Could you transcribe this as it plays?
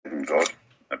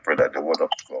that the word of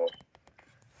God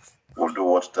will do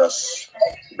what has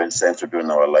been sent to do in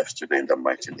our lives today in the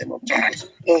mighty name of Jesus.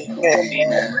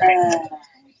 Amen.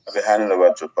 I'll be handing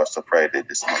over to Pastor Friday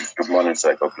this morning. Good morning,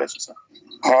 sir. God bless you, sir.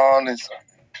 Morning, sir.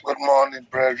 Good morning,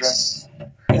 brethren.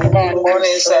 Good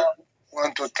morning, sir. We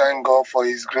want to thank God for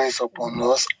His grace upon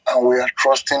us, and we are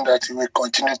trusting that He will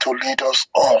continue to lead us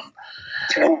on.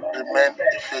 Remain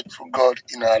a faithful God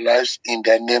in our lives in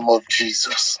the name of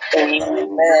Jesus.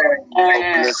 Amen. God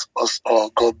bless us all.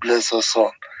 God bless us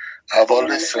all. I've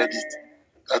always said it,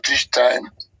 that each time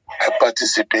I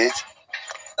participate,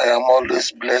 I am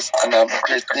always blessed and I'm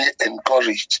greatly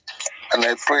encouraged. And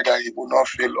I pray that He will not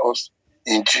fail us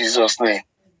in Jesus' name.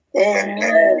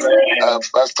 Amen.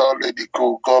 Pastor Lady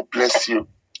Cool, God bless you.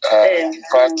 In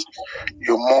fact,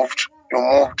 you moved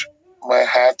my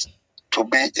heart to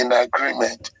be in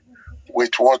agreement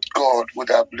with what God would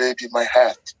have laid in my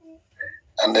heart.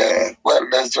 And then, well,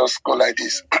 let's just go like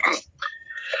this.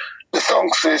 The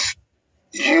song says,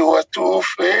 "You are too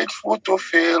faithful to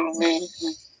fail me.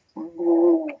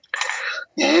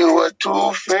 You are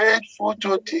too faithful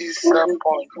to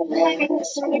disappoint me.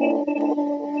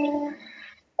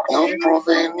 You've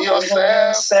proven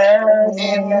yourself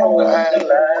in my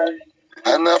life,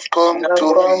 and I've come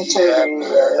to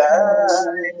realize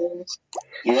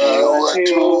you are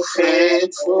too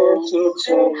faithful to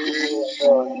fail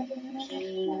me."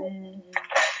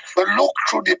 But look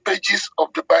through the pages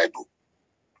of the Bible,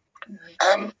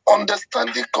 and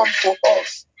understanding comes to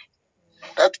us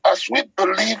that as we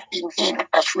believe in Him,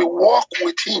 as we walk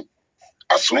with Him,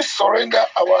 as we surrender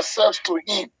ourselves to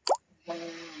Him,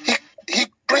 He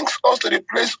brings us to the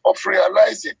place of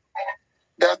realizing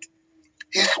that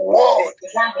His word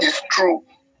is true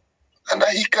and that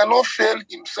He cannot fail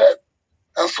Himself,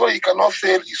 and so He cannot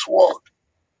fail His word.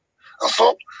 And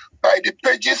so, by the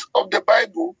pages of the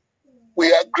Bible,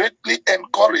 we are greatly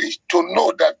encouraged to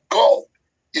know that God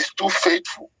is too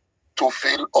faithful to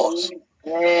fail us.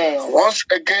 Once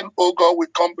again, oh God, we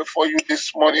come before you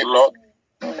this morning, Lord,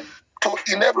 to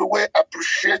in every way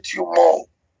appreciate you more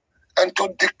and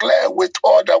to declare with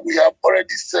all that we have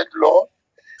already said, Lord,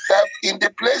 that in the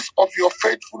place of your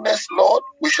faithfulness, Lord,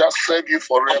 we shall serve you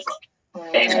forever.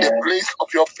 In the place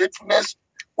of your faithfulness,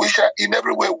 we shall in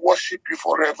every way worship you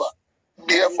forever.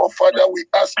 Therefore, Father, we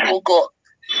ask, oh God,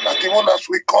 that even as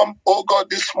we come, oh God,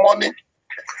 this morning,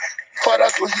 Father,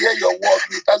 to hear your word,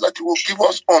 we ask that you will give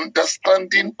us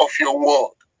understanding of your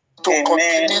word, to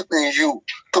continue in you,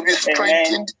 to be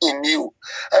strengthened in you.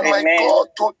 And my God,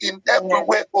 to in every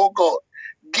way, oh God,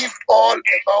 give all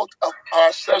about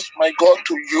ourselves, my God,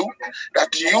 to you,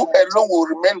 that you alone will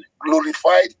remain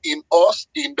glorified in us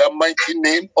in the mighty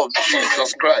name of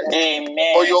Jesus Christ.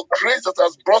 Amen. For your grace that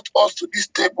has brought us to this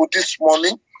table this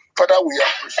morning, Father, we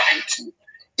appreciate you.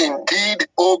 Indeed,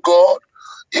 oh God,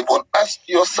 even as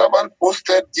your servant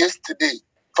posted yesterday,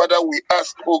 Father, we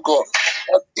ask, oh God,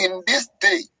 that in this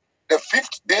day, the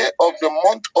 5th day of the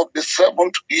month of the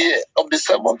 7th year, of the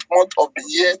 7th month of the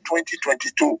year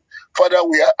 2022, Father,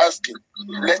 we are asking,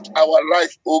 let our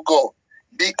life, oh God,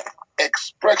 be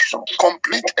expression,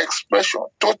 complete expression,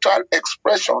 total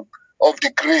expression of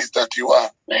the grace that you are,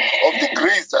 of the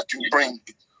grace that you bring,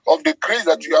 of the grace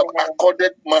that you have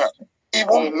accorded man,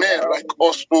 even men like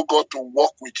us, oh God, to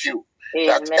walk with you.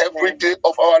 That every day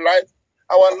of our life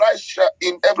shall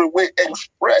in every way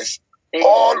express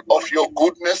all of your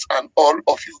goodness and all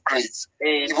of your grace.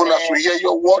 Even as we hear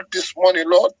your word this morning,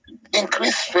 Lord,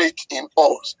 increase faith in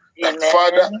us. That,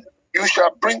 Father, you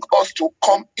shall bring us to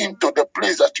come into the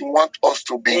place that you want us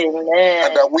to be.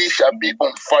 And that we shall be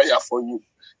on fire for you.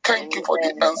 Thank you for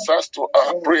the answers to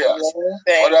our prayers.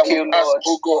 Father, we ask,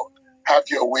 oh God, have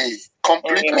your way.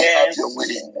 Completely have your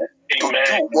way. To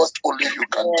do what only you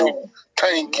can do.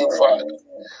 Thank you, Father.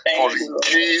 For in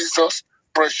Jesus'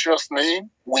 precious name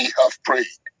we have prayed.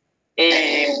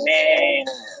 Amen.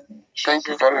 Thank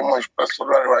you very much, Pastor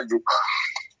Laraju.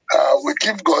 We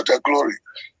give God the glory.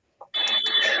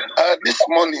 This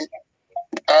morning,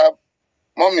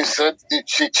 Mommy said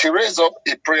she raised up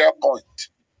a prayer point.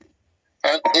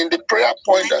 And in the prayer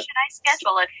point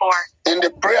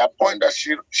that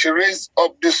she raised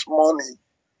up this morning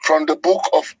from the book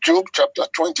of Job, chapter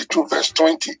 22, verse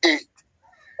 28,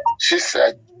 she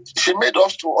said, she made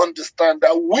us to understand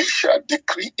that we shall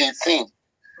decree a thing,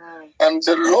 and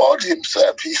the Lord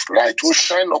himself, his light will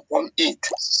shine upon it.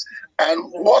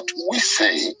 And what we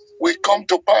say will come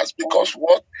to pass, because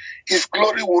what his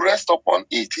glory will rest upon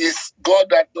it. He's God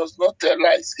that does not tell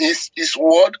lies. His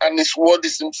word, and his word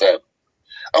is himself.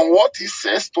 And what he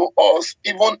says to us,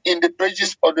 even in the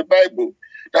pages of the Bible,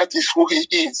 that is who he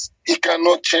is. He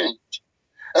cannot change.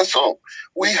 And so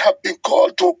we have been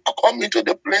called to come into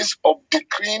the place of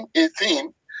decreeing a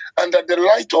thing, and that the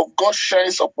light of God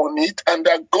shines upon it, and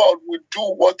that God will do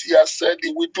what he has said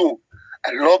he will do.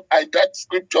 That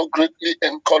scripture greatly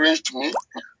encouraged me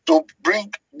to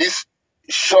bring this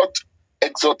short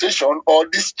exhortation or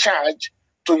this charge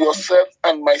to yourself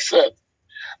and myself.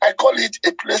 I call it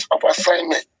a place of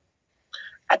assignment.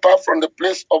 Apart from the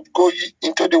place of going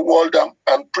into the world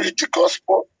and preach the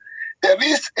gospel, there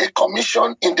is a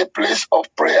commission in the place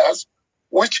of prayers,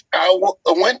 which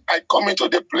when I come into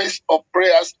the place of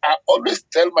prayers, I always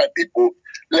tell my people,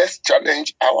 let's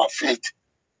challenge our faith.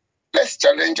 Let's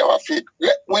challenge our faith.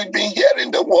 We've been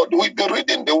hearing the word. We've been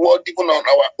reading the word even on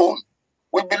our own.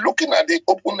 We've been looking at the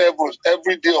open heavens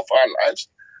every day of our lives,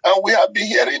 and we have been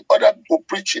hearing other people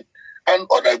preaching and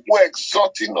other people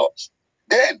exhorting us.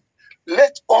 Then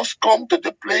let us come to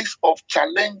the place of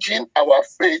challenging our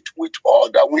faith with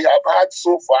all that we have had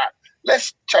so far.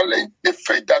 Let's challenge the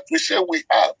faith that we say we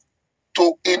have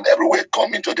to in every way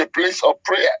come into the place of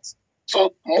prayers.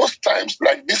 So most times,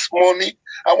 like this morning,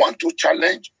 I want to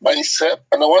challenge myself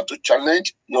and I want to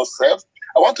challenge yourself.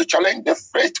 I want to challenge the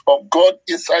faith of God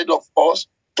inside of us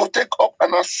to take up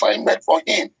an assignment for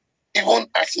him, even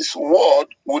as his word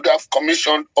would have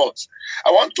commissioned us.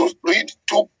 I want to read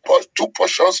two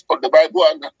portions of the Bible,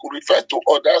 and I could refer to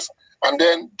others and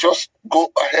then just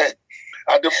go ahead.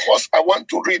 And the first I want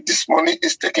to read this morning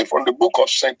is taken from the book of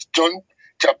St. John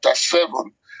chapter 7.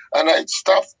 And I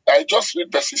just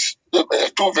read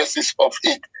two verses of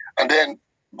it and then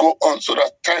go on so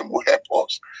that time will help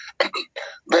us.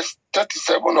 Verse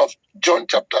 37 of John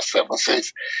chapter 7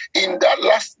 says, in that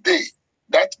last day,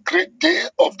 that great day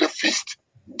of the feast,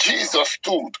 Jesus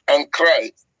stood and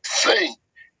cried, saying,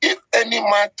 if any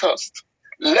man thirst,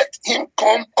 let him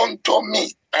come unto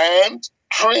me and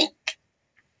drink.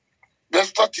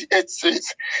 Verse 38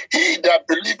 says, he that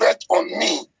believeth on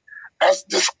me, as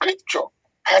the scripture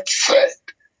hath said,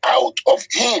 out of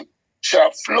him shall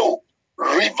flow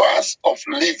rivers of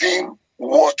living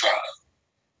water.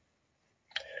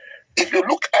 If you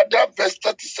look at that verse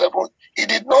 37, he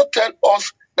did not tell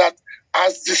us that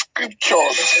as the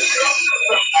scriptures,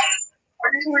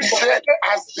 he said,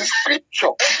 as the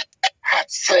scripture had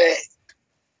said,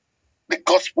 the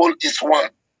gospel is one.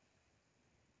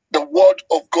 The word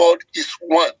of God is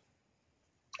one.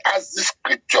 As the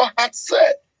scripture had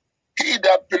said, he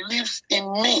that believes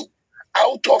in me,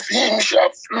 out of him shall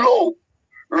flow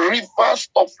rivers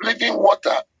of living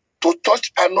water to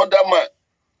touch another man,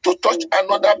 to touch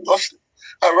another person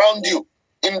around you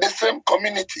in the same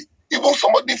community, even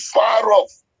somebody far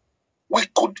off. We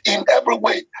could, in every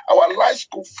way, our lives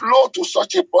could flow to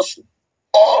such a person,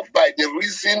 all by the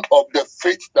reason of the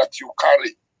faith that you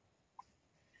carry.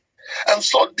 And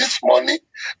so this morning,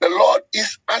 the Lord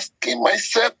is asking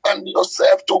myself and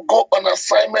yourself to go on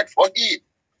assignment for him.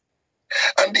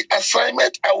 And the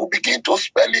assignment, I will begin to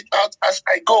spell it out as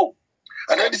I go.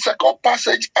 And then the second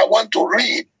passage I want to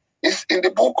read is in the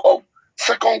book of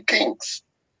 2 Kings.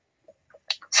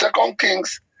 2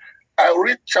 Kings, I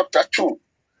read chapter 2.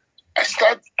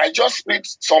 I just read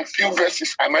some few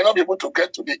verses. I might not be able to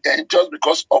get to the end just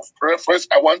because of reference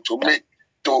I want to make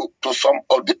to some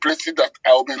of the places that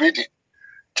I will be reading.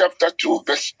 Chapter 2,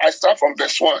 I start from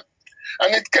verse 1.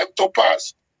 And it came to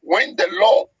pass, when the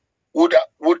Lord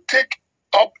would take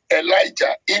up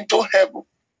Elijah into heaven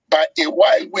by a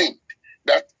wild wind,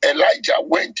 that Elijah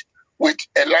went with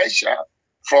Elisha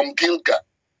from Gilgal.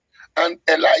 And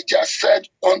Elijah said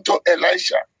unto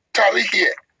Elisha, tarry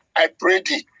here, I pray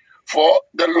thee, for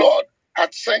the Lord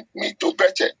hath sent me to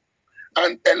Bethel.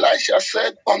 And Elisha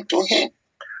said unto him,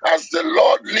 as the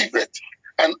Lord liveth,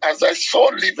 and as thy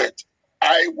soul liveth,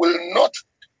 I will not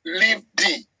leave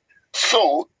thee.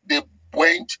 So they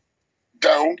went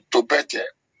down to Bethel.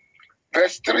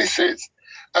 Verse 3 says,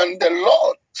 and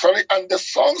the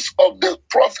sons of the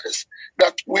prophets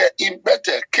that were in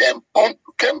Bethel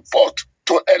came forth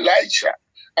to Elisha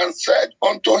and said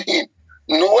unto him,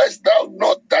 knowest thou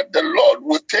not that the Lord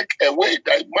will take away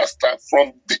thy master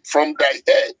from thy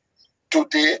head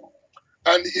today?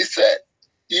 And he said,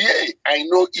 yea, I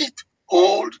know it.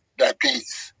 Hold thy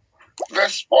peace.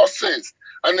 Verse 4 says,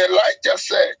 and Elijah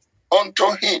said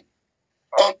unto him,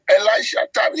 Elisha,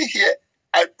 tarry here,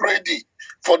 I pray thee,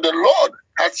 for the Lord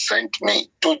hath sent me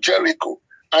to Jericho.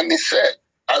 And he said,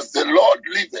 as the Lord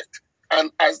liveth,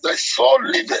 and as thy soul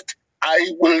liveth,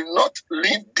 I will not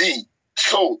leave thee.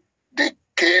 So they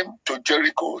came to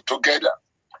Jericho together.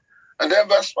 And then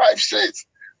verse 5 says,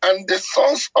 and the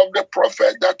sons of the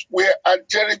prophet that were at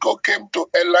Jericho came to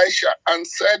Elisha and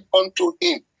said unto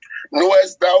him,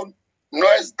 knowest thou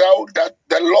that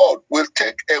the Lord will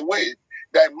take away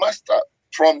thy master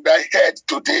from thy head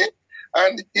today?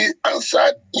 And he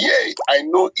answered, Yea, I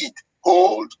know it.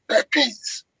 Hold thy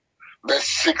peace. Verse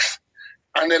 6.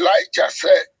 And Elijah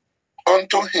said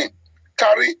unto him,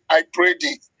 Tarry, I pray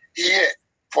thee, here,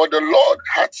 for the Lord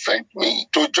hath sent me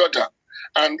to Jordan.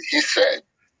 And he said,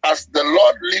 As the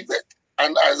Lord liveth,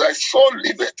 and as thy soul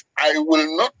liveth, I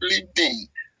will not leave thee.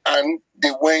 And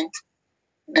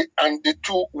the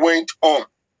two went on.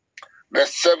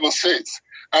 Verse 7 says,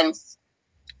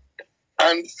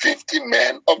 and 50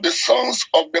 men of the sons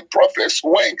of the prophets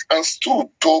went and stood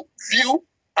to view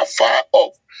afar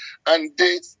off, and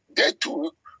they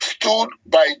too stood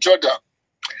by Jordan.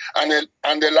 And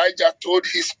Elijah took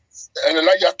his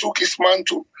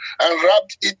mantle and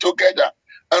wrapped it together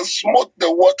and smote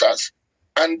the waters,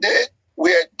 and they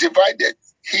were divided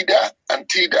hither and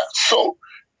thither, so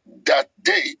that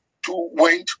they too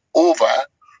went over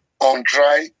on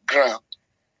dry ground.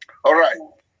 All right.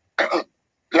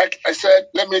 Like I said,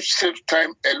 let me save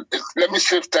time so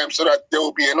that there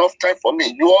will be enough time for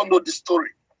me. You all know the story.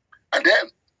 And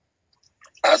then,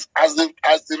 as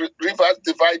the rivers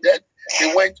divided,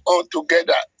 they went on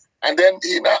together. And then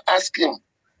he now asked him,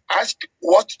 ask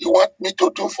what you want me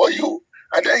to do for you.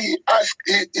 And then he asked,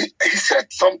 he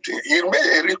said something. He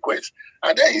made a request.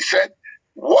 And then he said,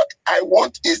 what I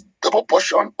want is double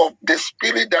portion of the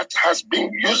spirit that has been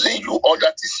using you, or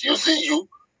that is using you,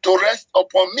 to rest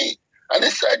upon me. And he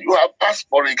said, you have asked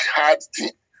for a hard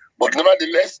thing, but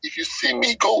nevertheless, if you see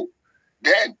me go,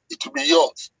 then it will be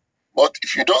yours. But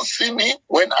if you don't see me,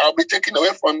 when I'll be taken away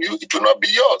from you, it will not be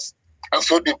yours. And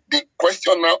so the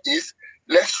question now is,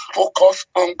 let's focus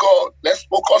on God. Let's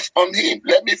focus on Him.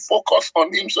 Let me focus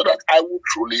on Him so that I will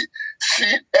truly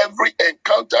see every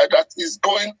encounter that is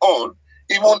going on,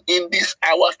 even in this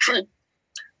our trip.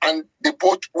 And the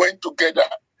boat went together.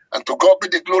 And to God be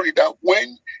the glory that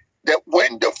when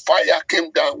the fire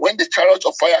came down, when the chariot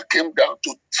of fire came down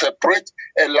to separate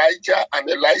Elijah and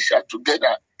Elisha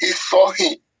together, he saw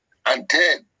him. And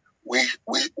then we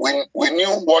knew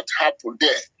what happened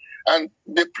there. And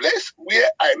the place where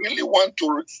I really want to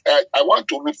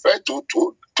refer to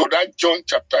that John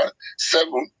chapter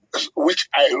 7, which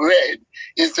I read,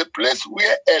 is the place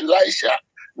where Elisha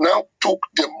now took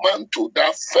the mantle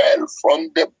that fell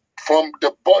from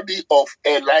the body of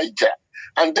Elijah.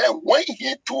 And then when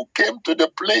he too came to the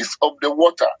place of the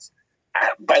waters,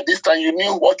 by this time you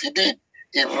knew what he did.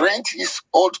 He rent his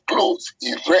old clothes,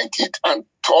 he rent it and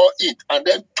tore it, and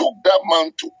then took that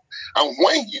mantle. And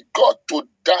when he got to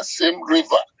that same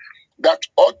river, that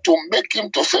ought to make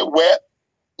him to say, well,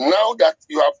 now that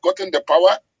you have gotten the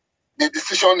power, the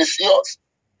decision is yours.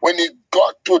 When he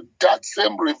got to that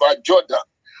same river, Jordan,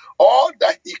 all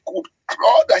that he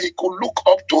could look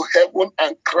up to heaven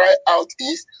and cry out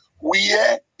is,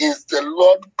 where is the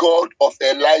Lord God of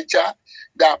Elijah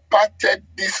that parted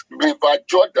this river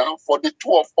Jordan for the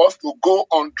two of us to go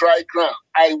on dry ground?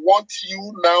 I want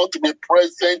you now to be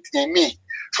present in me.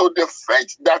 So the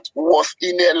faith that was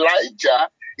in Elijah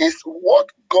is what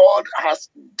God has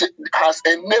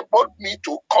enabled me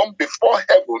to come before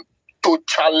heaven to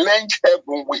challenge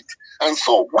heaven with. And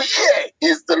so where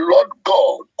is the Lord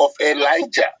God of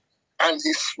Elijah? And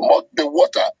he smote the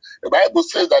water. The Bible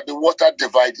says that the water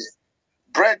divided.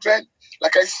 Brethren,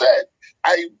 like I said,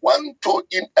 I want to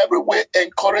in every way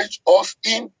encourage us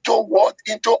into what?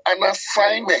 Into an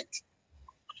assignment.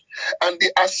 And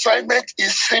the assignment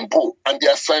is simple, and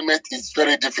the assignment is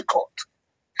very difficult.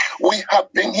 We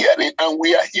have been hearing, and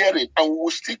we are hearing, and we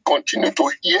will still continue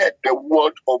to hear the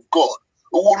word of God.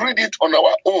 We will read it on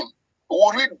our own. We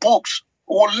will read books.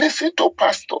 We will listen to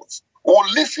pastors. We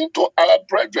will listen to our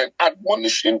brethren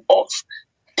admonishing us,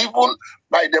 even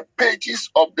by the pages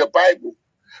of the Bible.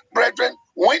 Brethren,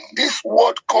 when this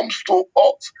word comes to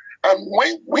us, and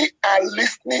when we are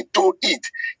listening to it,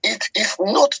 it is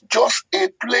not just a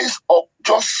place of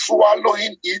just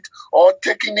swallowing it or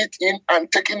taking it in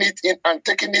and taking it in and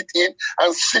taking it in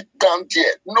and sit down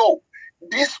there. No,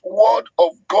 this word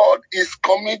of God is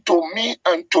coming to me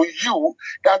and to you,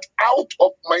 that out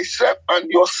of myself and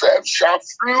yourself shall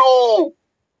flow.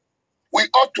 We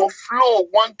ought to flow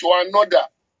one to another.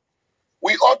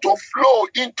 We ought to flow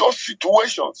into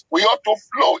situations. We ought to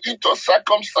flow into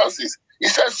circumstances. He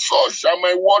says, so shall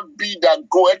my word be that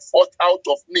goeth forth out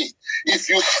of me. If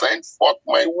you send forth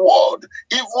my word,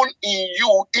 even in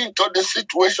you, into the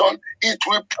situation, it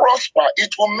will prosper.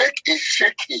 It will make a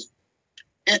shaking.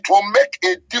 It will make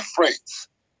a difference.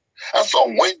 And so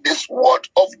when this word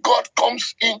of God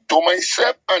comes into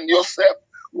myself and yourself,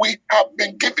 we have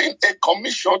been given a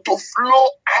commission to flow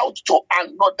out to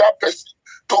another person,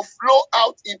 to flow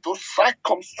out into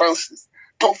circumstances,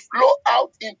 to flow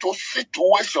out into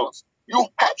situations. You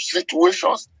have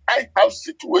situations. I have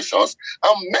situations.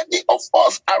 And many of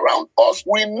us around us,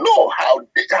 we know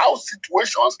how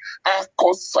situations are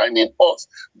concerning us.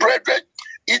 Brethren,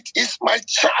 it is my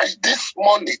charge this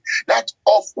morning that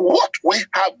of what we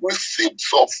have received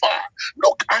so far,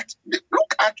 look at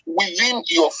within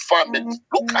your family,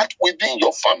 look at within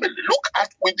your family, look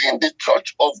at within the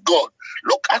church of God,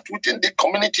 look at within the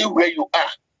community where you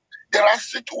are. There are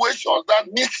situations that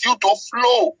need you to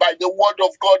flow by the word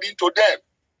of God into them.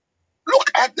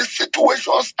 Look at the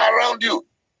situations around you.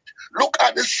 Look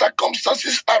at the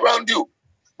circumstances around you.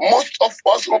 Most of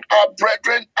us, our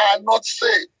brethren, are not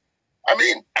saved. I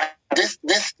mean, this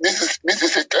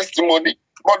is a testimony,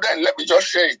 but then let me just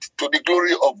share it to the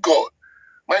glory of God.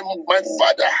 My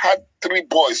father had 3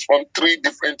 boys from 3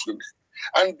 different women.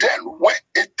 And then when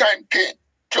a time came,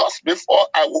 just before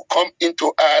I would come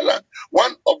into Ireland,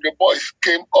 one of the boys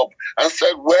came up and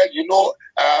said, well,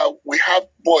 we have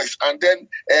boys. And then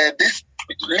this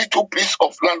little piece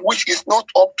of land, which is not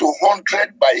up to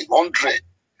 100 by 100,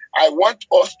 I want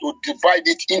us to divide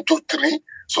it into 3.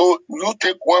 So you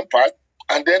take one part,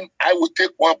 and then I will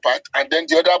take one part, and then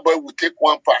the other boy will take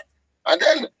one part. And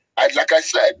then, like I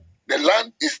said, the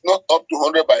land is not up to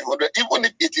 100 by 100, even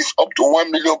if it is up to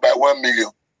 1 million by 1 million.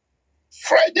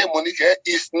 Friday Monica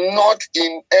is not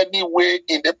in any way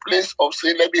in the place of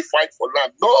saying, let me fight for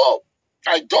land. No,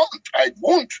 I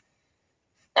won't.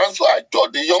 And so I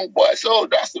told the young boy, I said, oh,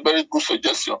 that's a very good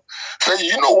suggestion. Say,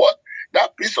 you know what?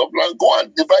 That piece of land, go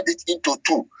and divide it into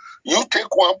 2. You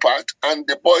take one part, and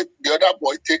the other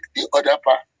boy take the other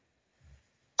part.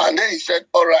 And then he said,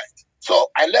 all right. So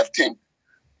I left him.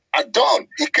 At dawn,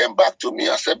 he came back to me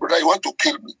and said, brother, you want to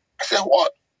kill me? I said,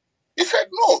 what? He said,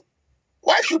 no.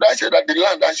 Why should I say that the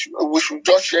land, we should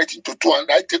just share it into 2 and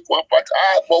I take one part?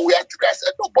 But we are 3. I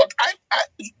said, no, but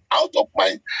out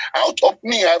of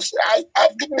me,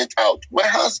 I've given it out. My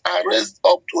hands are raised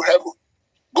up to heaven.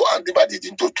 Go and divide it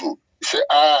into 2. He said,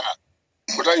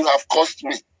 brother, you have cost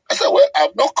me. I said, well, I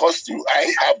have not cost you.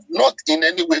 I have not in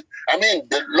any way. I mean,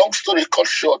 the long story cut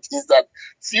short is that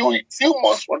few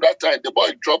months from that time, the boy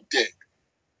dropped dead.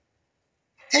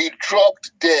 He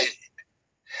dropped dead.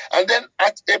 And then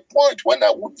at a point when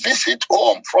I would visit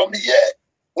home from here,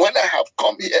 when I have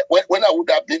come here, when I would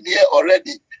have been here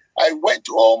already, I went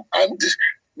home and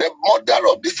the mother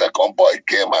of the second boy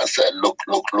came and said, look,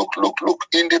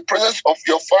 in the presence of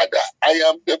your father, I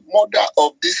am the mother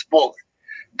of this boy.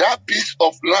 That piece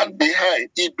of land behind,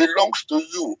 it belongs to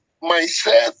you.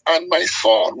 Myself and my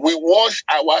son, we wash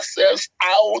ourselves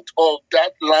out of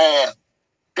that land.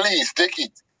 Please take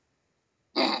it.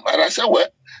 And I said, well,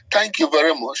 thank you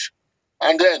very much.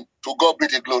 And then to God be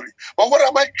the glory. But what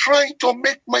am I trying to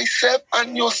make myself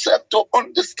and yourself to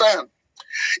understand?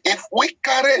 If we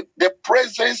carry the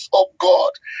presence of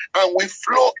God and we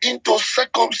flow into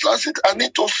circumstances and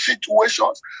into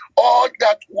situations, all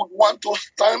that would want to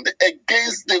stand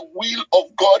against the will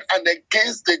of God and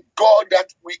against the God that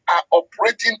we are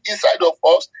operating inside of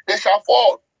us, they shall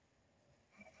fall.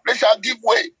 They shall give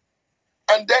way.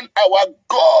 And then our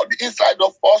God inside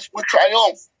of us will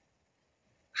triumph.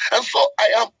 And so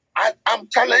I'm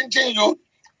challenging you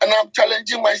and I'm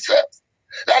challenging myself.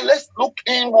 Now let's look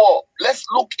inward. Let's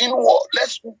look inward.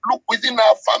 Let's look within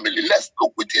our family. Let's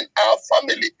look within our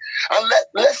family. And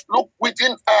let's look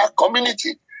within our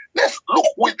community. Let's look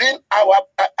within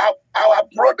our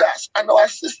brothers and our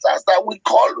sisters that we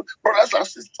call brothers and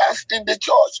sisters in the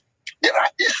church. There are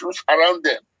issues around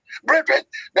them. Brethren,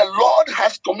 the Lord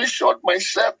has commissioned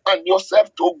myself and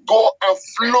yourself to go and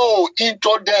flow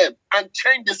into them and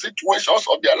change the situations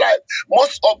of their life.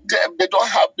 Most of them, they don't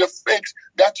have the faith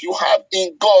that you have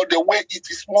in God, the way it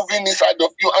is moving inside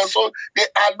of you. And so they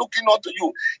are looking unto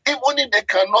you. Even if they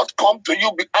cannot come to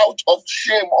you out of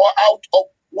shame or out of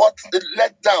what they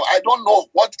let down. I don't know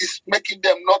what is making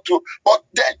them not to. But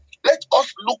then let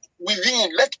us look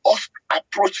within. Let us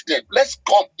approach them. Let's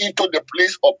come into the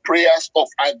place of prayers of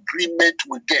agreement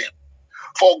with them.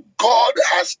 For God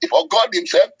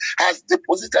himself has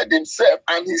deposited himself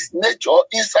and his nature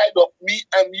inside of me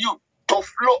and you to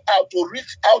flow out, to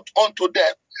reach out unto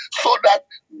them so that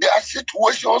their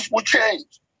situations will change,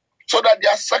 so that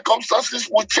their circumstances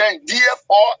will change.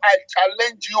 Therefore, I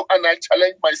challenge you and I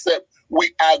challenge myself.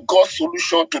 We are God's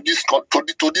solution to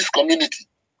this community.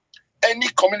 Any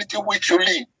community which you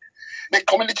live, the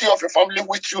community of your family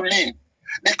which you live,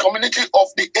 the community of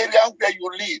the area where you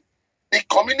live, the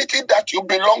community that you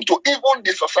belong to, even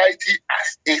the society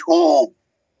as a whole.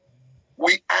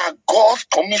 We are God's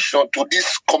commission to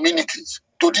these communities,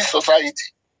 to this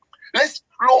society. Let's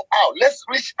flow out. Let's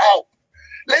reach out.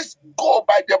 Let's go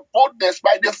by the boldness,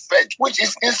 by the faith which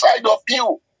is inside of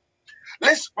you.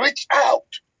 Let's reach out.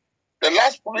 The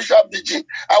last provincial VG,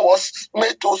 I was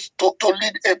made to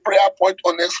lead a prayer point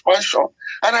on expansion.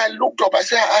 And I looked up, I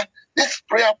said, this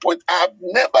prayer point, I have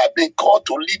never been called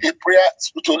to lead a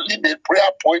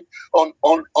prayer point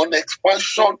on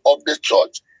expansion of the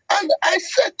church. And I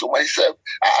said to myself,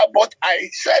 but I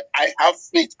said I have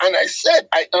faith, and I said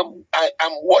I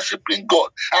am worshiping God.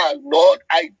 Lord,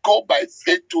 I go by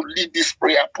faith to lead this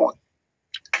prayer point.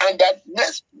 And that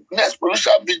next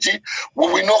provincial VG, we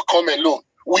will not come alone.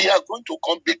 We are going to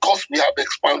come because we have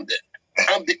expanded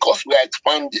and because we are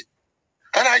expanding.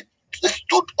 And I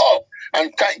stood up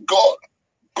and thank God.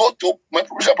 Go to my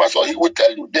provincial pastor, he will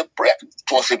tell you the prayer.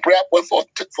 It was a prayer point for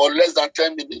less than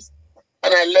 10 minutes.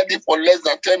 And I led it for less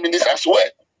than 10 minutes as well.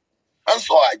 And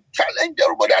so I challenged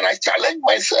everybody and I challenged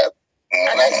myself.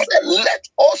 And I said, let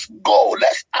us go.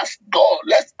 Let's ask God.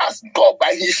 Let's ask God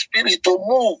by His Spirit to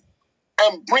move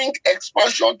and bring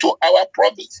expansion to our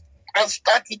province and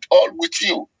start it all with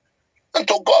you. And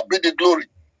to God be the glory.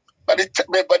 But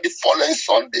the following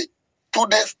Sunday, 2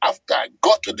 days after I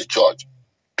got to the church,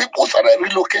 people started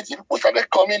relocating, people started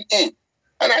coming in.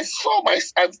 And I saw my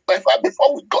father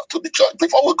before we got to the church,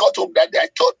 before we got home that day, I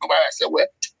told my wife, I said, well,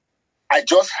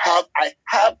 I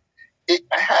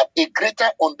have a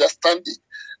greater understanding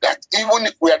that even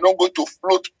if we are not going to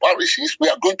float parishes, we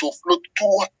are going to float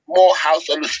 2 more house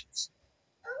fellowships.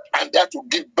 And that will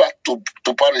give back to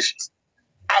parishes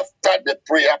after the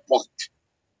prayer point.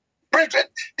 Brethren,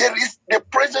 there is the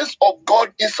presence of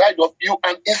God inside of you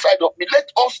and inside of me.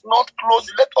 Let us not close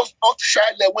it. Let us not shy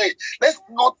away. Let's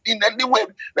not in any way.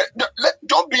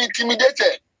 Don't be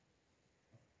intimidated.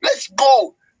 Let's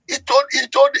go. He told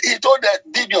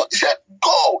Gideon, he said,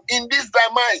 go in this thy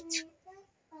might.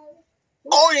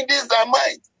 Go in this thy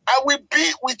might. I will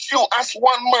be with you as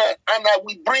one man, and I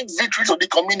will bring victory to the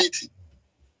community.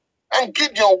 And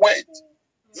Gideon went.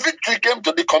 Victory came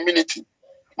to the community.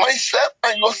 Myself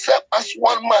and yourself as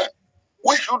one man.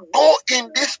 We should go in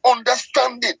this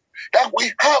understanding that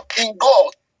we have in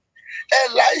God.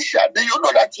 Elisha, do you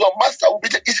know that your master will be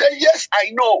there? He said, yes,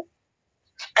 I know.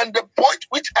 And the point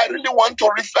which I really want to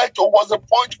refer to was the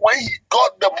point when he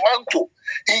got the mantle.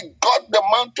 He got the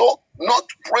mantle, not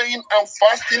praying and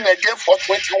fasting again for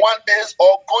 21 days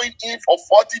or going in for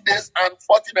 40 days and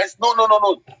 40 days. No.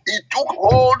 He took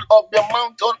hold of the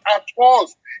mountain at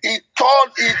once. He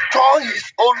tore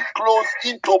his own clothes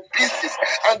into pieces,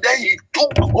 and then he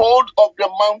took hold of the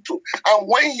mountain. And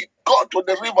when he got to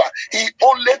the river, he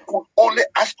could only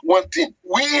ask one thing: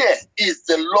 where is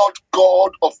the Lord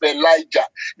God of Elijah?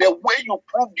 The way you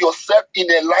proved yourself in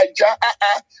Elijah,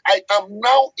 I am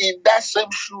now in that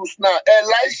same shoes now.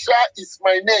 Elisha is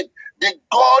my name. The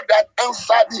God that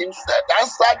answered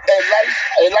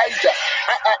Elijah.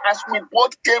 As we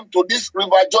both came to this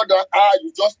river Jordan,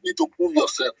 you just need to prove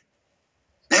yourself.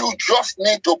 You just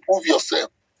need to prove yourself.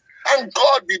 And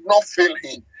God did not fail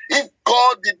him. If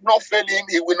God did not fail him,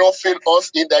 he will not fail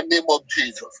us in the name of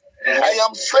Jesus. I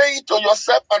am saying to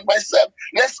yourself and myself,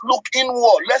 let's look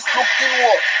inward. Let's look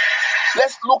inward.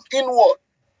 Let's look inward.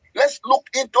 Let's look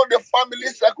into the family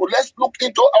circle. Let's look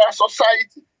into our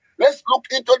society. Let's look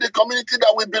into the community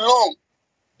that we belong.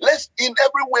 Let's in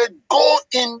every way go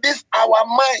in this our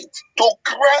mind to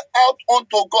cry out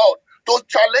unto God, to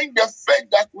challenge the faith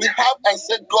that we have and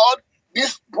say, God,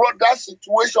 this brother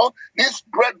situation, this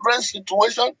brethren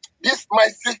situation, this my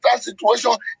sister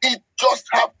situation, it just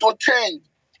have to change.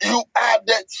 You are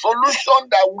the solution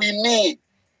that we need.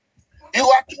 You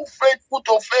are too faithful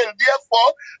to fail.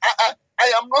 Therefore,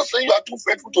 I am not saying you are too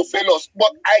faithful to fail us,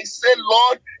 but I say,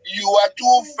 Lord, you are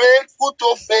too faithful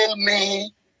to fail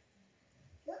me.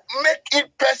 Make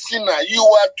it personal. You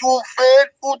are too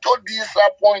faithful to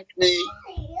disappoint me.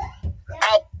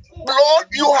 Lord,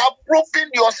 you have proven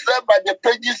yourself by the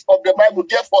pages of the Bible.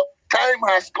 Therefore, time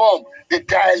has come. The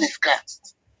die is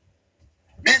cast.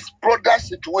 This brother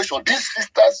situation, this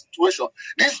sister situation,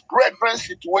 this brethren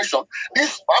situation,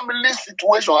 this family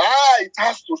situation, it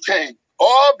has to change.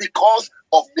 All because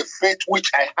of the faith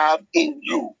which I have in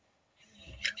you.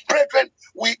 Brethren,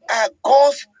 we are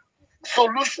God's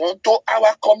solution to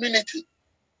our community.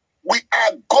 We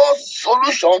are God's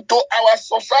solution to our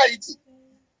society.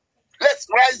 Let's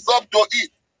rise up to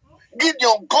it.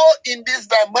 Gideon, go in this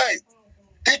thy might.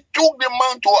 He took the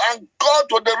mantle and got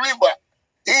to the river.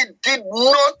 He did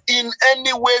not in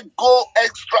any way go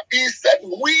extra. He said,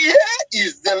 where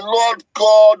is the Lord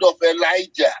God of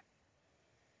Elijah?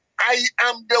 I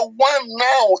am the one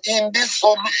now in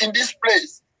this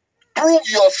place. Prove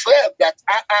yourself that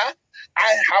I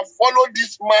have followed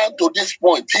this man to this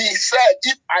point. He said,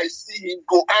 if I see him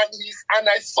go, and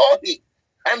I saw him,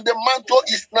 and the mantle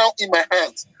is now in my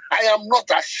hands. I am not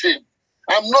ashamed.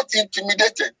 I'm not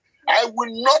intimidated. I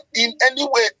will not in any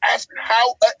way ask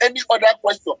how any other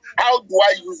question. How do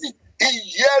I use it? He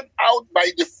yelled out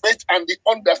by the faith and the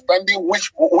understanding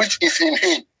which is in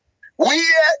him.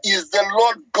 Where is the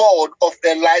Lord God of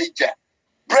Elijah?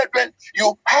 Brethren,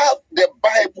 you have the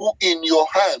Bible in your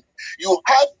hand. You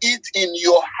have it in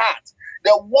your heart.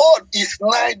 The word is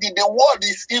nigh thee. The word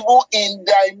is even in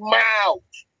thy mouth.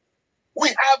 We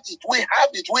have it. We have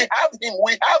it. We have him.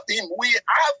 We have him. We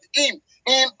have him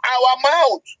in our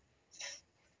mouth.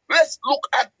 Let's look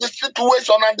at the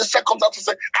situation and the circumstances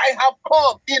and say, I have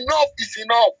come. Enough is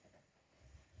enough.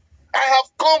 I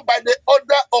have come by the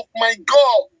order of my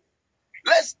God.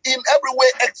 Let's in every way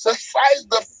exercise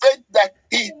the faith that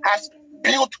he has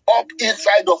built up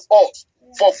inside of us.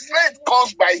 For faith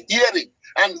comes by hearing,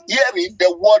 and hearing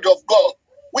the word of God.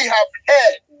 We have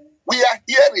heard, we are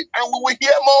hearing, and we will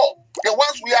hear more. The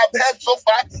ones we have heard so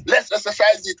far, let's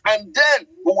exercise it, and then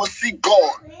we will see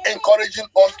God encouraging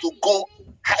us to go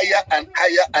higher and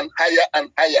higher and higher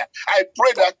and higher. I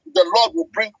pray that the Lord will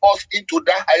bring us into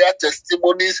that higher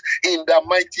testimonies in the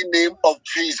mighty name of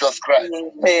Jesus Christ.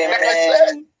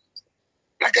 Amen.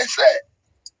 Like I said,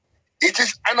 it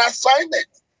is an assignment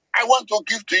I want to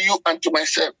give to you and to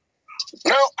myself.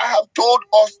 Now I have told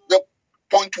us the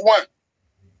point one.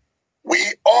 We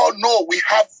all know we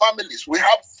have families, we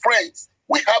have friends,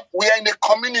 we are in a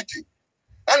community.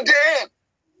 And then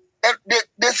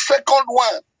the second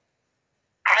one,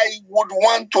 I would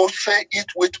want to say it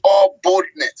with all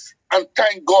boldness and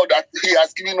thank God that he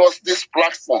has given us this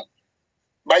platform.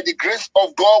 By the grace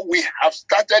of God, we have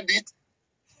started it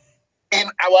in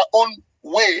our own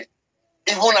way,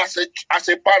 even as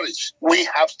a parish. We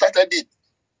have started it.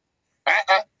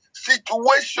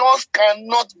 Situations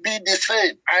cannot be the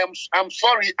same. I'm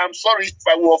sorry if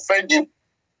I will offend you.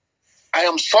 I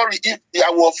am sorry if I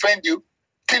will offend you.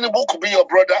 Tinubu could be your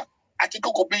brother.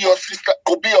 Atiku could be your sister,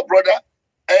 could be your brother.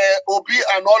 Obi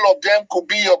and all of them could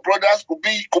be your brothers, could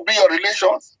be your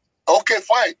relations. Okay,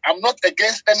 fine. I'm not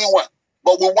against anyone.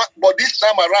 But this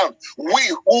time around, we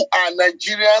who are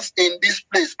Nigerians in this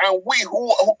place, and we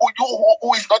who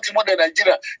is not even a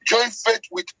Nigerian, join faith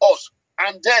with us.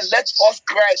 And then let us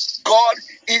cry, God,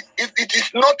 if it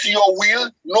is not your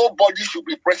will, nobody should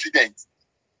be president.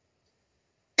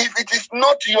 If it is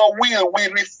not your will, we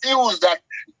refuse that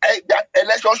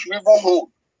election should even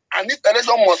hold. And if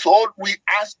election must hold, we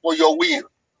ask for your will.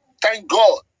 Thank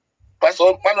God.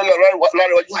 Pastor Manuel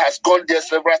Larewaju has gone there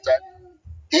several times.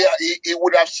 He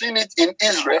would have seen it in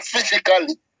Israel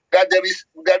physically, that there is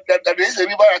a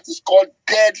river that is called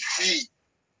Dead Sea.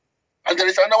 And there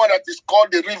is another one that is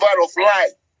called the River of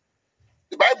Life.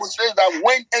 The Bible says that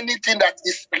when anything that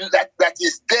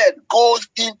is dead goes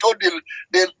into the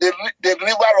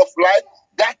river of life,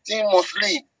 that thing must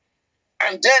live.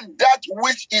 And then that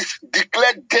which is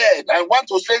declared dead, I want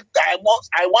to say, I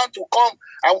want to come,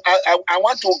 I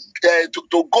want to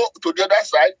go to the other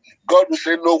side. God will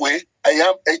say, no way.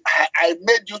 I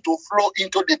made you to flow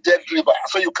into the dead river,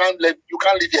 so you can't live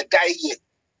here. Die here.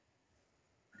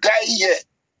 Die here.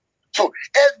 So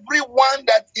everyone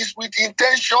that is with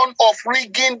intention of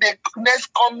rigging the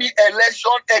next coming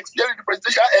election, the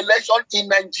presidential election in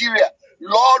Nigeria,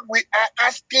 Lord, we are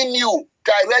asking you,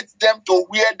 direct them to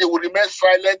where they will remain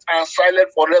silent and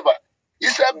silent forever. He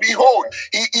said, behold,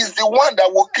 he is the one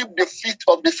that will keep the feet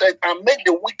of the saints and make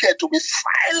the wicked to be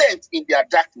silent in their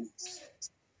darkness.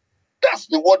 That's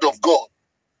the word of God.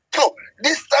 So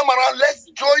this time around, let's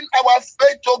join our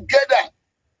faith together.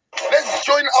 Let's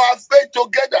join our faith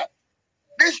together.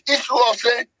 This issue of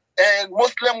saying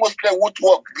Muslim would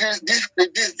work. This.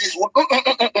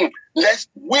 Let's,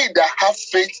 we that have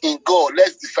faith in God,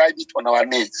 let's decide it on our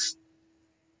knees.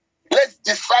 Let's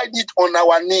decide it on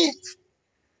our knees.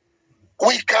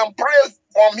 We can pray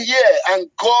from here, and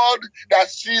God that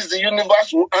sees the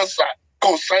universe will answer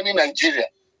concerning Nigeria.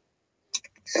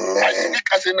 I speak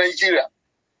as a Nigerian.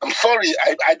 I'm sorry,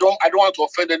 I don't want to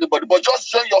offend anybody, but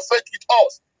just join your faith with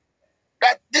us.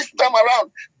 That this time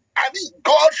around, I mean,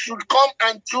 God should come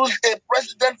and choose a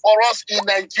president for us in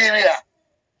Nigeria.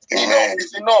 Amen. Enough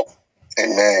is enough.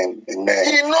 Amen.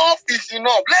 Amen. Enough is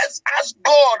enough. Let's ask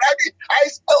God.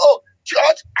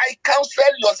 Church, I counsel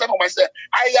yourself or myself.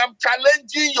 I am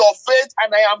challenging your faith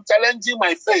and I am challenging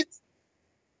my faith.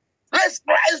 Let's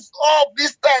rise up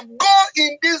this time. Go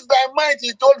in this thy might,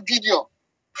 he told Gideon.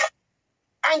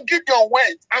 And Gideon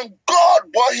went, and God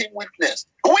bore him witness.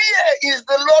 Where is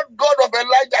the Lord God of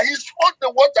Elijah? He smote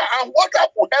the water, and what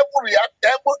happened? Heaven reacted,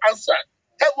 heaven answered.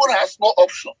 Heaven has no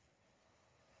option.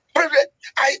 Brethren,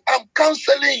 I am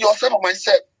counseling yourself or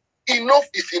myself. Enough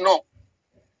is enough.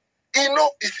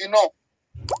 Enough is enough.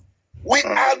 We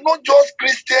are not just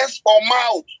Christians for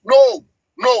mouth. No,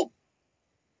 no.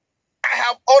 I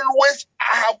have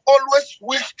always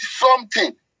wished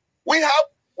something. We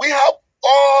have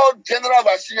all general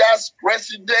overseers,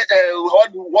 president,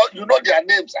 what you know their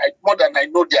names. More than I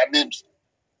know their names.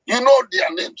 You know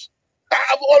their names. I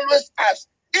have always asked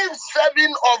if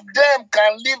 7 of them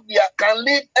can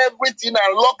leave everything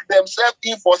and lock themselves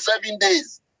in for 7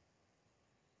 days.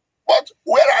 But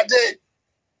where are they?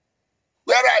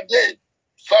 Where are they?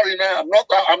 Sorry, now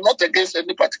I'm not against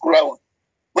any particular one.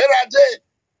 Where are they?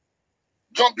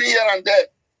 Jumping here and there.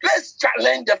 Let's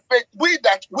challenge the faith. We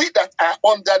that are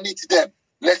underneath them,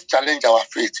 let's challenge our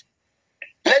faith.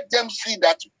 Let them see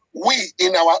that we,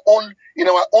 in our own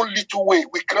little way,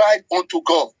 we cried unto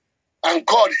God, and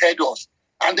God heard us.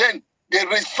 And then the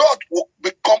result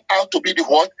will come out to be the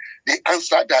what? The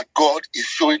answer that God is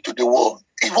showing to the world,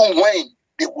 even when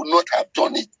they would not have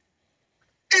done it.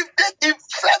 If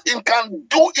 7 can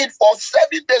do it for 7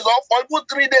 days or for even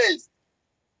 3 days,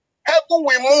 heaven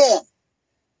will move.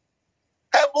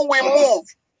 Heaven will move.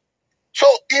 So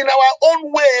in our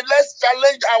own way, let's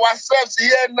challenge ourselves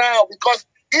here now, because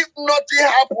if nothing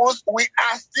happens, we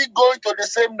are still going to the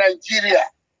same Nigeria.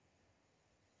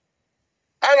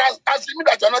 And assuming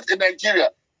that you're not in Nigeria,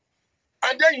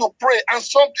 and then you pray and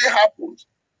something happens,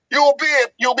 you'll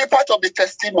be part of the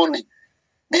testimony.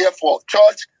 Therefore,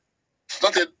 church,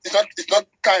 it's not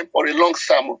time for a long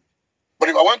sermon. But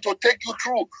if I want to take you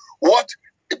through what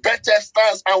Bethel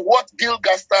stands and what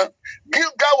Gilgal stands,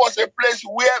 Gilgal was a place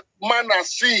where manna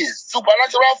ceased,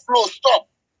 supernatural flow stopped.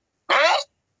 Huh?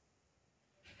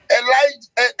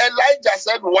 Elijah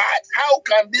said, "What? How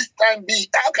can this time be?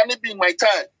 How can it be my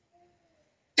time?"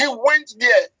 He went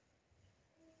there.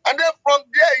 And then from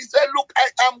there he said, "Look, I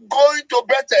am going to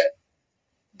Bethel."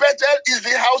 Bethel is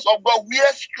the house of God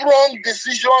where strong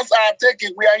decisions are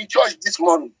taken. We are in church this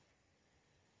morning.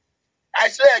 I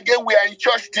say again, we are in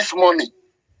church this morning.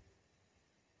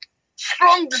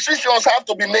 Strong decisions have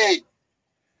to be made.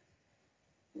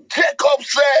 Jacob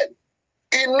said,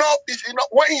 "Enough is enough."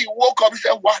 When he woke up, he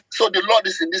said, "What? So the Lord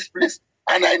is in this place,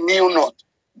 and I knew not."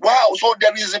 Wow, so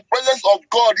there is the presence of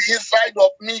God inside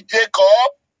of me,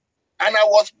 Jacob, and I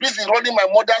was busy running my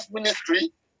mother's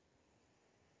ministry.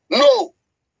 No,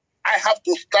 I have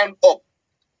to stand up.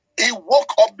 He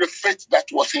woke up the faith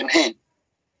that was in him.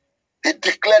 He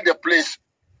declared the place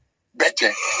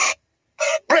Bethel.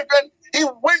 Brethren, he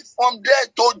went from there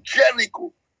to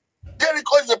Jericho.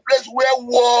 Jericho is a place where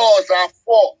wars are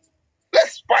fought.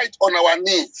 Let's fight on our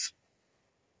knees.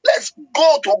 Let's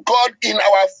go to God in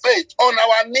our faith, on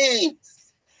our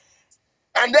knees.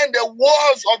 And then the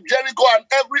walls of Jericho and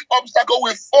every obstacle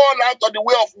will fall out of the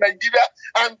way of Nigeria,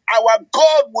 and our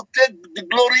God will take the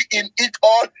glory in it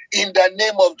all in the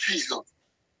name of Jesus.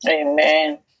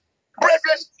 Amen.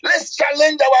 Brethren, let's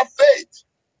challenge our faith.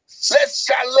 Let's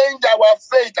challenge our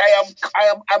faith. I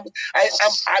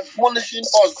am admonishing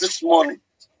us this morning.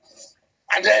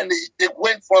 And then they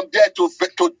went from there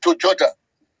to Jordan.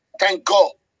 Thank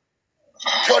God.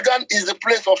 Jordan is the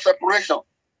place of separation.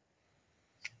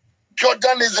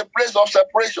 Jordan is the place of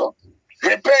separation.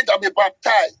 Repent and be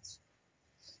baptized.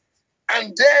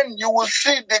 And then you will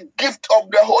see the gift of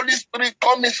the Holy Spirit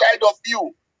come inside of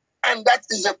you. And that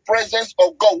is the presence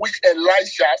of God which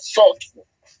Elisha sought for.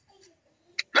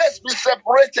 Let's be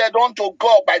separated unto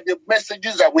God by the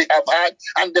messages that we have had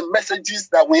and the messages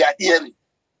that we are hearing.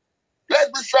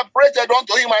 Let's be separated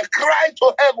unto him and cry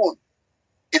to heaven.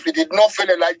 If he did not fail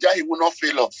Elijah, he will not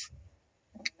fail us.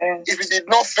 Amen. If he did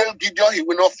not fail Gideon, he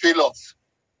will not fail us.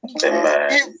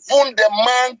 Amen. Even the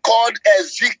man called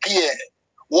Ezekiel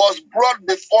was brought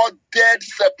before dead,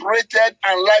 separated,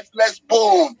 and lifeless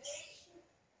bones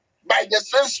by the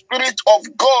same Spirit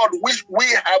of God, which we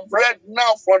have read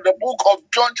now from the book of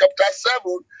John chapter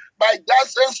 7. By that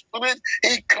same Spirit,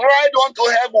 he cried unto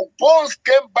heaven. Bones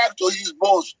came back to his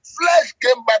bones. Flesh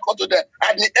came back unto them.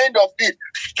 At the end of it,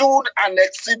 stood an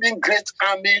exceeding great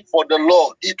army for the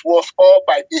Lord. It was all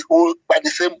by the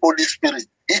same Holy Spirit.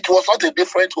 It was not a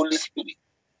different Holy Spirit.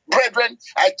 Brethren,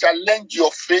 I challenge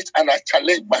your faith and I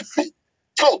challenge my faith.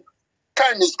 So,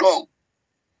 time is gone.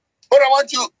 But I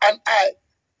want you and I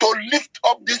to lift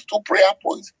up these 2 prayer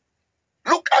points.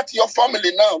 Look at your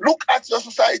family now. Look at your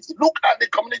society. Look at the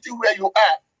community where you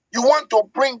are. You want to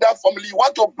bring that family. You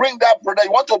want to bring that brother.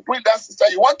 You want to bring that sister.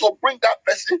 You want to bring that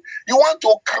person. You want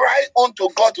to cry unto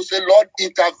God to say, Lord,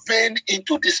 intervene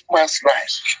into this man's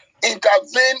life.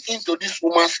 Intervene into this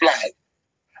woman's life.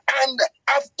 And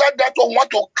after that, we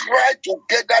want to cry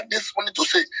together this morning to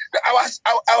say,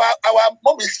 our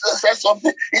mommy said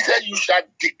something. He said, you shall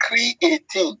decree a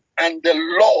thing, and the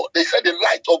Lord, they said the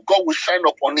light of God will shine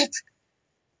upon it.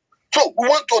 So we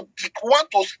want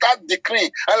to start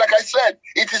decreeing. And like I said,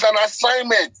 it is an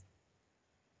assignment.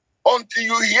 Until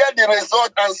you hear the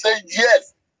result and say,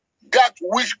 yes, that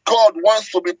which God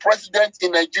wants to be president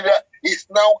in Nigeria is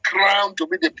now crowned to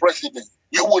be the president.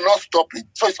 You will not stop it.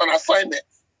 So it's an assignment.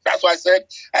 That's why I said,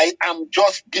 I am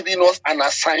just giving us an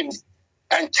assignment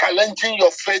and challenging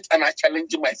your faith, and I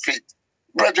challenging my faith.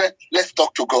 Brethren, let's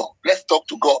talk to God. Let's talk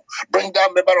to God. Bring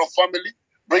that member of family.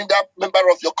 Bring that member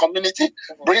of your community.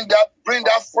 Bring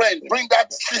that friend. Bring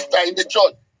that sister in the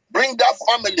church. Bring that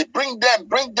family. Bring them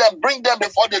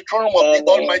before the throne of the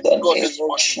Almighty God this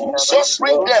morning. Just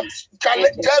bring them. Tell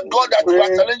God that you are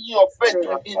challenging your faith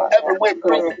in every way.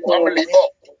 Bring the family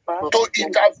up to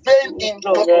intervene in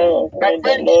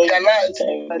their lives.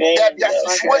 Their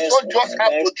situation just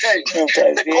have to change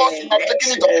because you have taken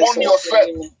it upon yourself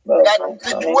that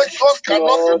situations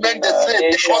cannot remain the same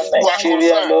because you are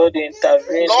concerned.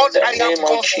 Lord, I am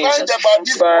concerned about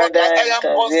this brother. I am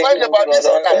concerned about this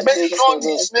sister. Mention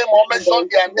his name or mention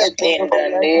their name.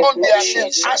 On their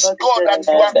names. Ask God that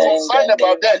you are concerned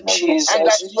about them and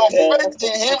that your faith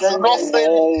in him should not fail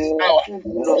you this hour.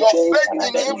 Your faith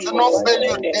in him should not fail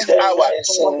you this hour.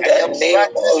 I am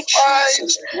satisfied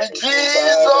with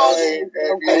Jesus.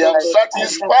 I am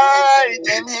satisfied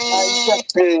in him.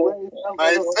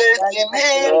 My faith in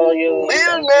him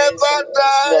will never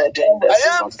die. I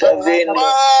am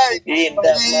satisfied in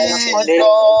Jesus.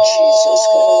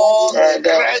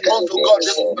 Cry unto God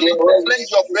this morning.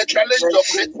 Challenge your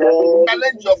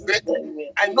faith.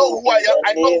 I know who I am.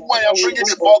 I know who I am bringing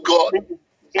before God.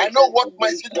 I know what my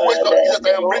situation is that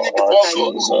I am bringing before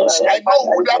God. I know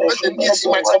who that person is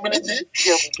in my community.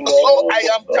 So I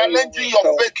am challenging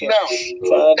your faith now.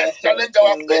 Let's challenge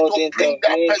our faith to bring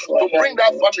that person, to bring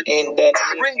that family,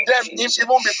 bring them in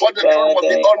even before the throne of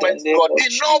the Almighty God.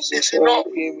 Enough is enough.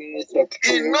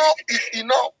 Enough is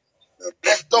enough.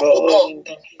 Let's talk to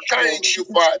God. Thank you,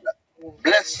 Father.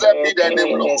 Blessed be thy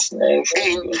name, Lord.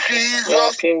 In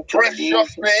Jesus'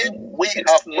 precious name, we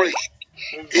have prayed.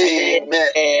 Amen.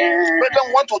 Brethren,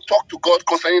 want to talk to God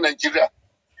concerning Nigeria.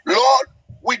 Lord,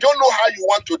 we don't know how you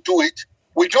want to do it.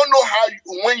 We don't know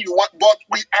when you want, but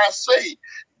we are saying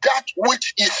that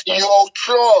which is your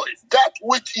choice, that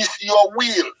which is your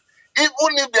will.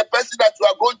 Even if the person that you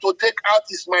are going to take out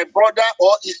is my brother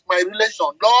or is my relation,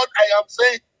 Lord, I am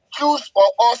saying, choose for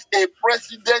us a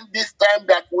president this time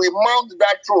that will mount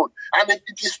that throne. And if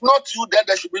it is not you, then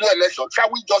there should be no election. Shall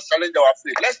we just challenge our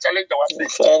faith? Let's challenge our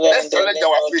faith. Let's challenge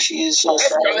our faith. Let's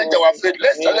challenge our faith.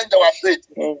 Let's challenge our faith.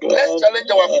 Let's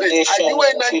challenge our faith. Are you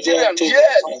a Nigerian?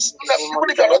 Yes. Even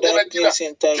if you are not a Nigerian,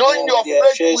 join your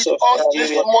faith with us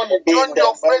this morning. Join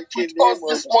your faith with us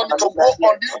this morning to go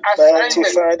on this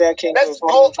assignment. Let's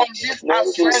go on this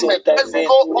assignment. Let's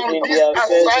go on this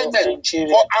assignment.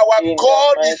 For our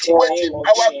God is waiting.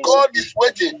 Our God is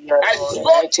waiting. I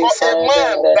sought for a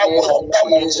man that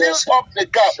will fill up the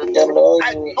gap.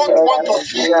 I don't want to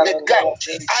fill the gap.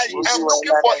 I am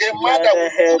looking for a man that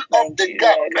will fill up the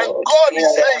gap. And God is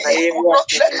saying, he could not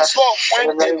let God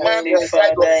find a man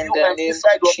inside of you and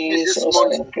inside of me this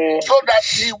morning, so that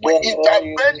he will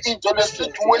intervene into the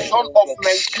situation of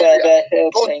Nigeria,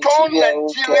 to turn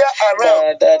Nigeria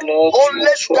around.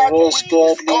 Only that which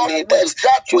is God's will,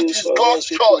 that which is God's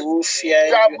choice,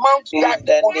 shall mount that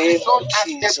position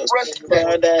as a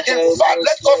president. In fact,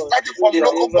 let us start it from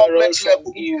local government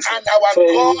level, and our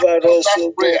God answers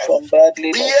prayers.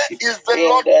 Here is the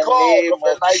Lord God of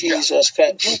Elijah. Here is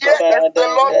the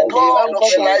Lord God of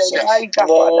Elijah.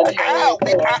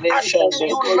 We are asking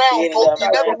you now to in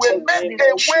every way make a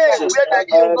way where there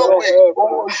is no way.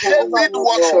 David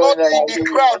was not in the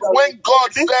crowd when God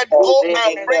said, go and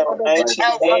bring it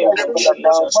out from the people.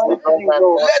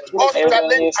 Let us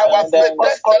challenge our faith.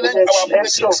 Let's challenge our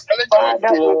faith.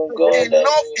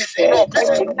 Enough is enough. This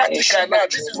is practical now.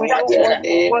 This is practical.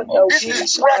 This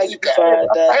is practical.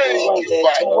 Thank you,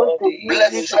 Father.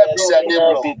 Blessed be thy name,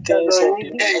 Lord.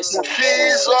 In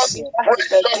Jesus'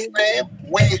 precious name,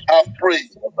 we have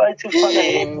prayed.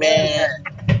 Amen.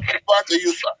 Back to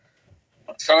you, sir.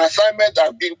 It's an assignment that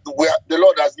the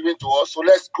Lord has given to us, so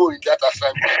let's go in that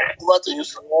assignment. Over to you,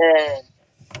 sir.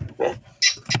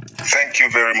 Thank you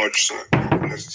very much, sir.